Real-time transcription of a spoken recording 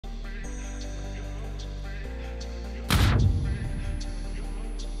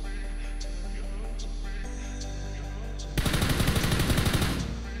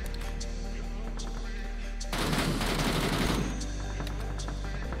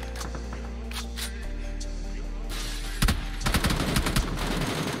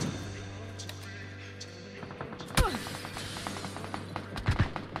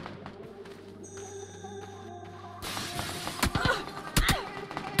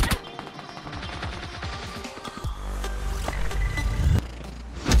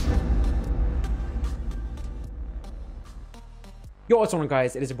Yo, what's going on,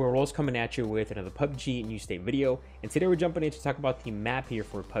 guys? It is your boy Rolex coming at you with another PUBG New State video, and today we're jumping in to talk about the map here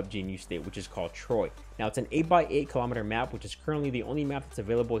for PUBG New State, which is called Troi. Now, it's an 8x8 kilometer map, which is currently the only map that's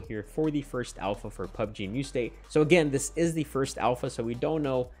available here for the first alpha for PUBG New State. So again, this is the first alpha, so we don't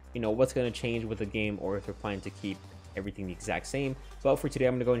know, what's going to change with the game or if they're planning to keep everything the exact same. But for today,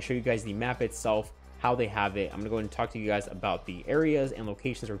 I'm going to go and show you guys the map itself, how they have it. I'm going to go and talk to you guys about the areas and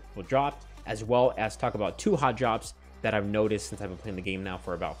locations where people dropped, as well as talk about 2 hot drops that I've noticed since I've been playing the game now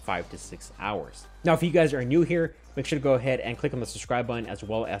for about 5 to 6 hours. Now, if you guys are new here, make sure to go ahead and click on the subscribe button, as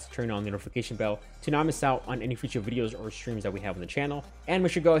well as turn on the notification bell to not miss out on any future videos or streams that we have on the channel. And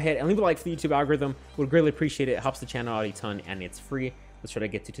make sure to go ahead and leave a like for the YouTube algorithm. Would greatly appreciate it. It helps the channel out a ton, and it's free. Let's try to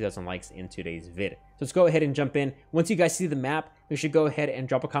get to 2,000 likes in today's vid. So let's go ahead and jump in. Once you guys see the map, you should go ahead and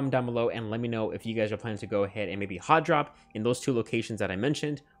drop a comment down below and let me know if you guys are planning to go ahead and maybe hot drop in those 2 locations that I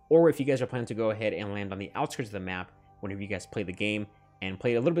mentioned, or if you guys are planning to go ahead and land on the outskirts of the map whenever you guys play the game and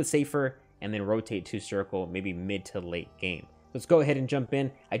play it a little bit safer and then rotate to circle maybe mid to late game. Let's go ahead and jump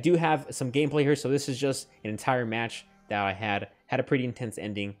in. I do have some gameplay here, so this is just an entire match that I had a pretty intense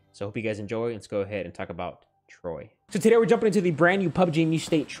ending, so I hope you guys enjoy. Let's go ahead and talk about Troi. So today we're jumping into the brand new PUBG New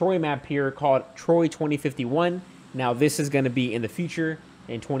State Troi map here called Troi 2051. Now this is going to be in the future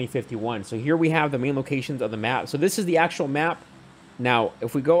in 2051. So here we have the main locations of the map. So this is the actual map. Now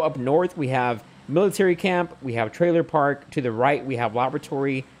if we go up north, we have military camp, we have trailer park. To the right, we have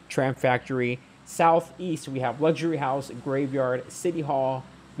laboratory, tram factory. Southeast, we have luxury house, graveyard, city hall.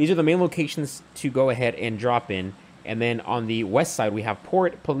 These are the main locations to go ahead and drop in. And then on the west side, we have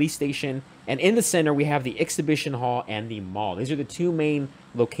port, police station, and in the center, we have the exhibition hall and the mall. These are the 2 main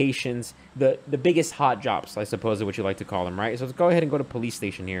locations, the biggest hot drops, I suppose is what you like to call them, right? So let's go ahead and go to police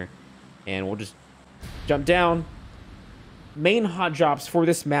station here, and we'll just jump down. Main hot drops for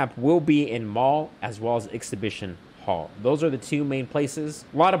this map will be in mall as well as exhibition hall. Those are the 2 main places.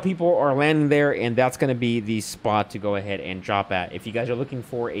 A lot of people are landing there, and that's going to be the spot to go ahead and drop at if you guys are looking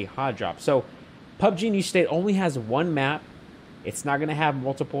for a hot drop. So PUBG New State only has 1 map. It's not going to have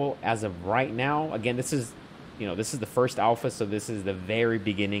multiple as of right now. Again, this is this is the first alpha, so this is the very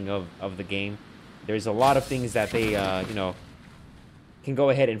beginning of the game. There's a lot of things that they can go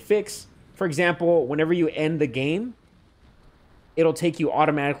ahead and fix. For example, whenever you end the game, it'll take you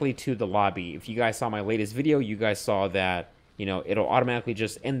automatically to the lobby. If you guys saw my latest video, you guys saw that it'll automatically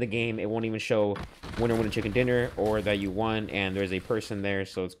just end the game. It won't even show winner winner chicken dinner or that you won and there's a person there.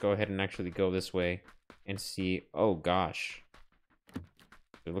 So let's go ahead and actually go this way and see. Oh gosh,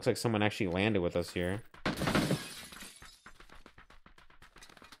 it looks like someone actually landed with us here.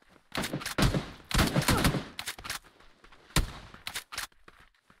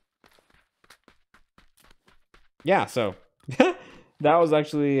 Yeah, so that was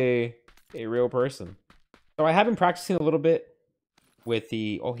actually a real person. So I have been practicing a little bit with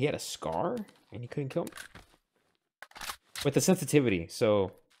the... Oh, he had a scar and he couldn't kill me? With the sensitivity.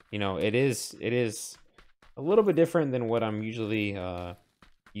 So, it is a little bit different than what I'm usually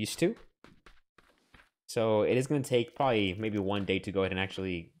used to. So it is going to take probably maybe 1 day to go ahead and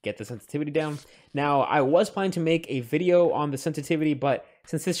actually get the sensitivity down. Now, I was planning to make a video on the sensitivity, but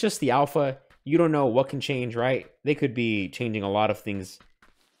since it's just the alpha, you don't know what can change, right? They could be changing a lot of things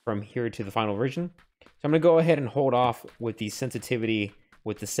from here to the final version. So I'm going to go ahead and hold off with the sensitivity,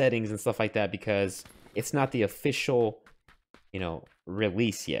 with the settings and stuff like that, because it's not the official,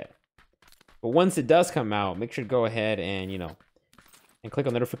 release yet. But once it does come out, make sure to go ahead and, and click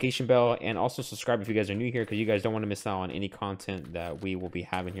on the notification bell, and also subscribe if you guys are new here, because you guys don't want to miss out on any content that we will be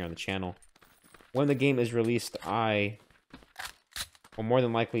having here on the channel. When the game is released, I will more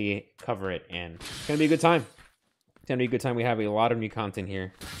than likely cover it, and it's going to be a good time. It's going to be a good time. We have a lot of new content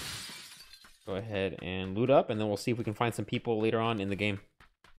here. Go ahead and loot up, and then we'll see if we can find some people later on in the game.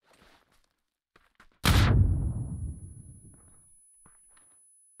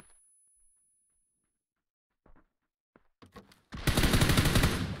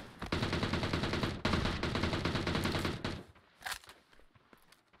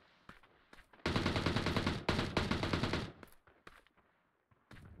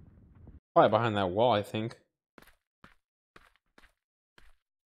 Probably behind that wall, I think.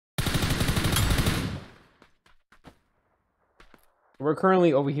 We're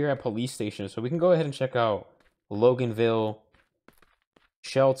currently over here at police station, so we can go ahead and check out Loganville,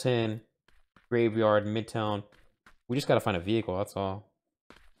 Shelton, Graveyard, Midtown. We just gotta find a vehicle, that's all.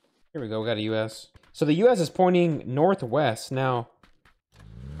 Here we go, we got a US. So the US is pointing northwest. Now,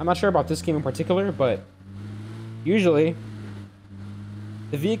 I'm not sure about this game in particular, but usually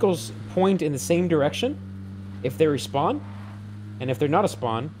the vehicles point in the same direction if they respawn, and if they're not a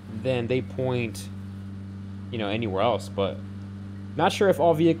spawn, then they point, you know, anywhere else. But Not sure if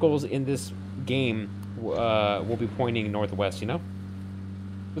all vehicles in this game will be pointing northwest, you know?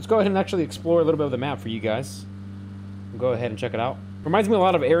 Let's go ahead and actually explore a little bit of the map for you guys. Go ahead and check it out. Reminds me a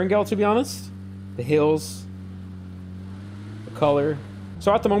lot of Erangel, to be honest. The hills, the color.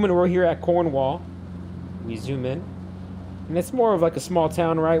 So at the moment, we're here at Cornwall. We zoom in. And it's more of like a small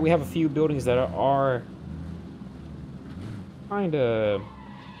town, right? We have a few buildings that are kind of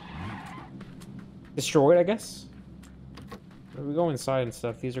destroyed, I guess. If we go inside and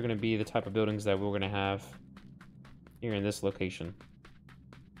stuff, these are going to be the type of buildings that we're going to have here in this location.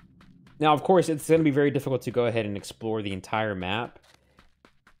 Now, of course, it's going to be very difficult to go ahead and explore the entire map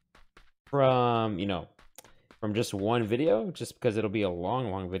from, you know, from just one video, just because it'll be a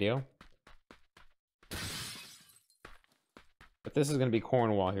long video. But this is going to be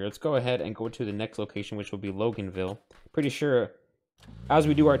Cornwall here. Let's go ahead and go to the next location, which will be Loganville. Pretty sure as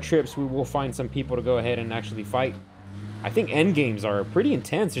we do our trips, we will find some people to go ahead and actually fight. I think end games are pretty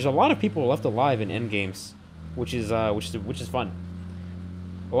intense. There's a lot of people left alive in end games, which is fun.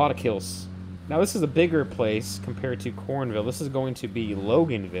 A lot of kills. Now this is a bigger place compared to Cornville. This is going to be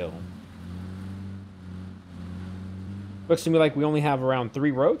Loganville. Looks to me like we only have around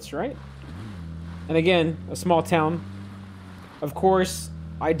 3 roads, right? And again, a small town. Of course,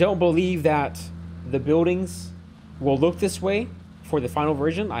 I don't believe that the buildings will look this way for the final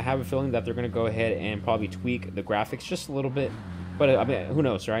version. I have a feeling that they're going to go ahead and probably tweak the graphics just a little bit. But I mean, who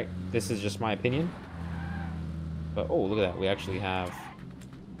knows, right? This is just my opinion. But oh, look at that. We actually have...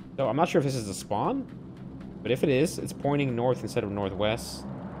 So I'm not sure if this is a spawn, but if it is, it's pointing north instead of northwest.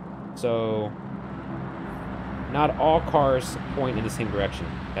 So not all cars point in the same direction.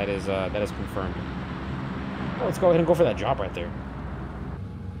 That is confirmed. Oh, let's go ahead and go for that drop right there.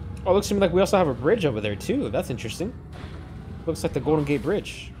 Oh, it looks to me like we also have a bridge over there too. That's interesting. Looks like the Golden Gate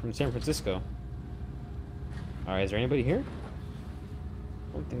Bridge from San Francisco. All right, is there anybody here?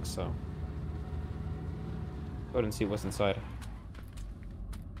 I don't think so. Go ahead and see what's inside.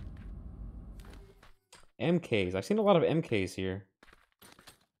 MKs. I've seen a lot of MKs here.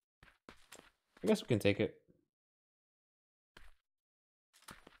 I guess we can take it.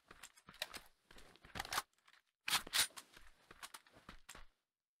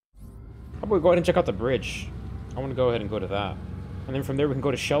 How about we go ahead and check out the bridge? I want to go ahead and go to that. And then from there we can go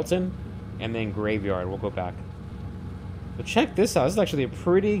to Shelton and then Graveyard. We'll go back. But check this out. This is actually a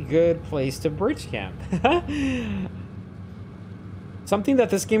pretty good place to bridge camp. Something that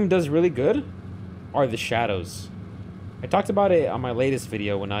this game does really good are the shadows. I talked about it on my latest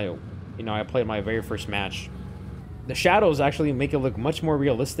video when I played my very first match. The shadows actually make it look much more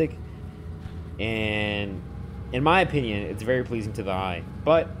realistic, and in my opinion, it's very pleasing to the eye.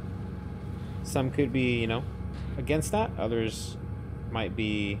 But some could be, you know, against that. Others might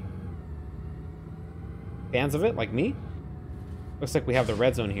be fans of it, like me. Looks like we have the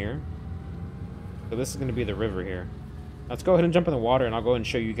red zone here. So this is going to be the river here. Let's go ahead and jump in the water, and I'll go ahead and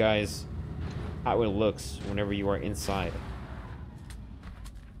show you guys how it looks whenever you are inside.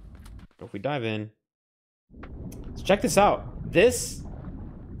 So if we dive in, so check this out. This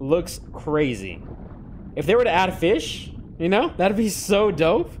looks crazy. If they were to add fish, you know, that'd be so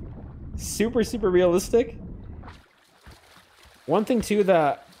dope. Super, super realistic. One thing too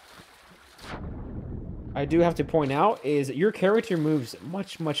that I do have to point out is your character moves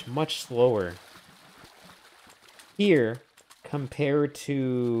much, much, much slower here compared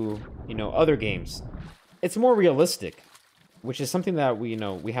to, you know, other games. It's more realistic, which is something that we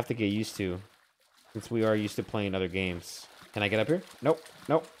have to get used to since we are used to playing other games. Can I get up here? Nope.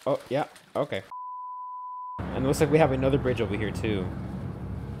 Nope. Oh, yeah. Okay. And it looks like we have another bridge over here too.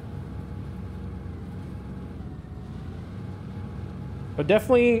 But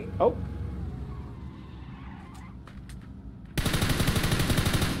definitely... Oh.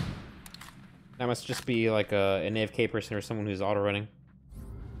 That must just be like an AFK person or someone who's auto-running.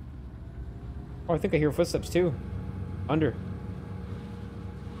 Oh, I think I hear footsteps too. Under.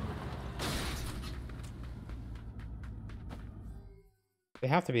 They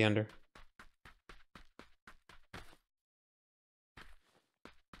have to be under.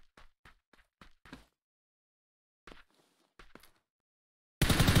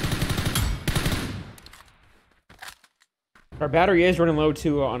 Our battery is running low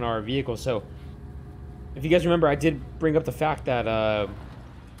too on our vehicle, so if you guys remember, I did bring up the fact that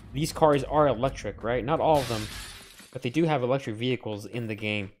these cars are electric, right? Not all of them, but they do have electric vehicles in the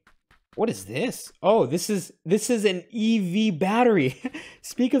game. What is this? Oh, this is an EV battery.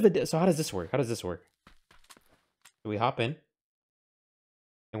 Speak of the... So how does this work? How does this work? Do we hop in?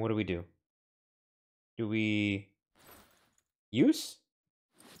 And what do we do? Do we use?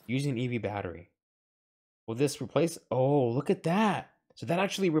 Using EV battery. Will this replace? Oh, look at that. So that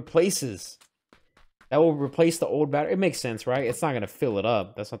actually replaces. That will replace the old battery. It makes sense, right? It's not going to fill it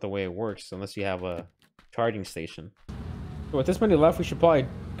up. That's not the way it works unless you have a charging station. So with this many left, we should probably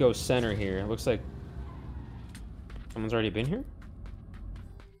go center here. It looks like someone's already been here.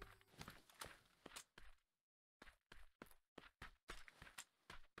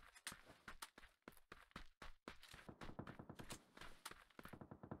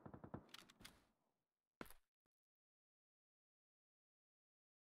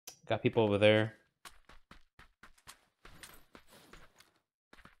 Got people over there.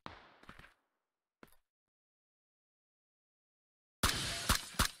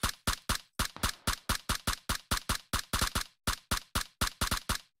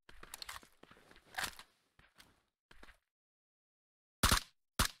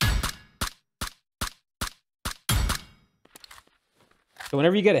 So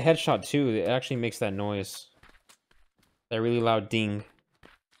whenever you get a headshot too, it actually makes that noise. That really loud ding.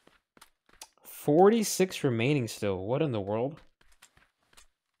 46 remaining still. What in the world?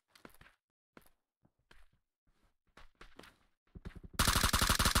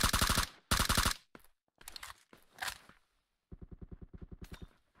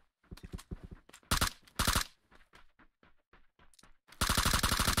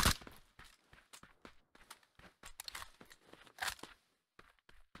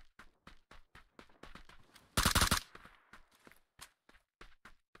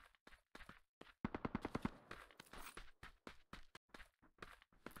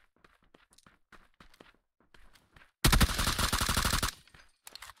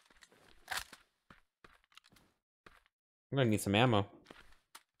 I'm gonna need some ammo.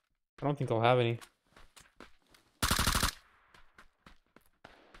 I don't think I'll have any.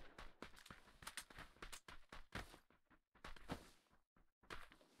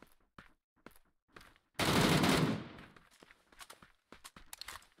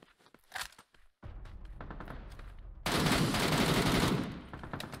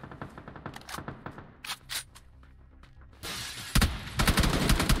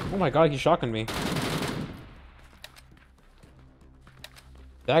 Oh my god, he's shocking me.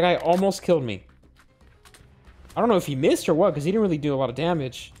 That guy almost killed me. I don't know if he missed or what, because he didn't really do a lot of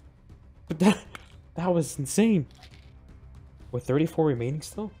damage. But that was insane. With 34 remaining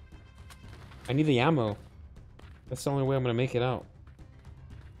still? I need the ammo. That's the only way I'm going to make it out.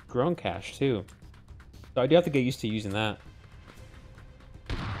 Grown cash, too. So I do have to get used to using that.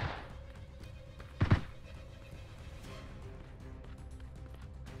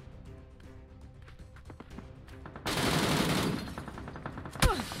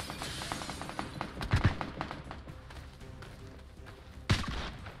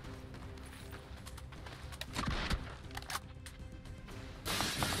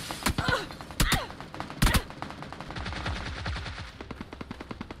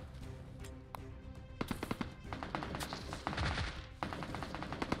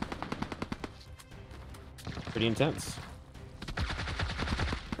 Pretty intense.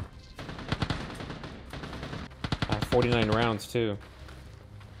 I have 49 rounds too.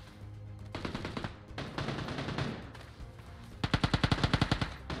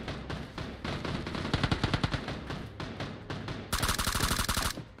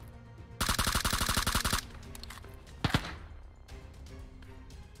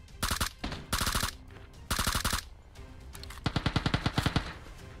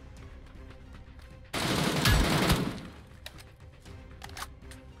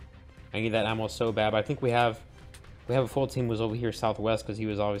 I need that ammo so bad, but I think we have a full team who's over here southwest because he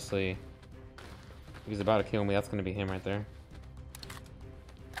was about to kill me. That's gonna be him right there.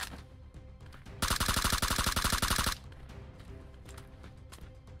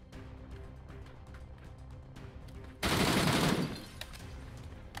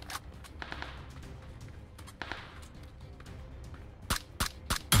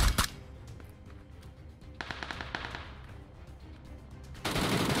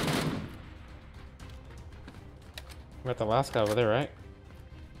 We got the last guy over there, right?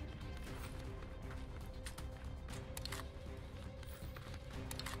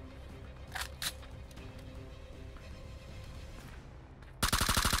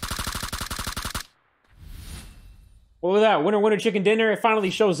 Well, look at that. Winner chicken dinner. It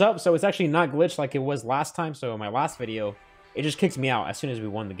finally shows up, so it's actually not glitched like it was last time. So in my last video, it just kicks me out as soon as we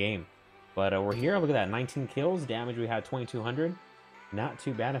won the game. But we're here. Look at that. 19 kills. Damage we had 2,200. Not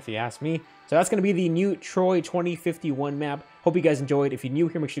too bad if you ask me. So that's going to be the new Troi 2051 map. Hope you guys enjoyed. If you're new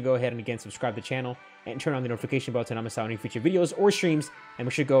here, make sure to go ahead and again subscribe to the channel and turn on the notification bell to not miss out on any future videos or streams. And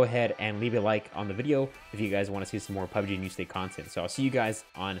make sure to go ahead and leave a like on the video if you guys want to see some more PUBG New State content. So I'll see you guys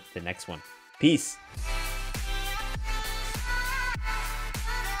on the next one. Peace.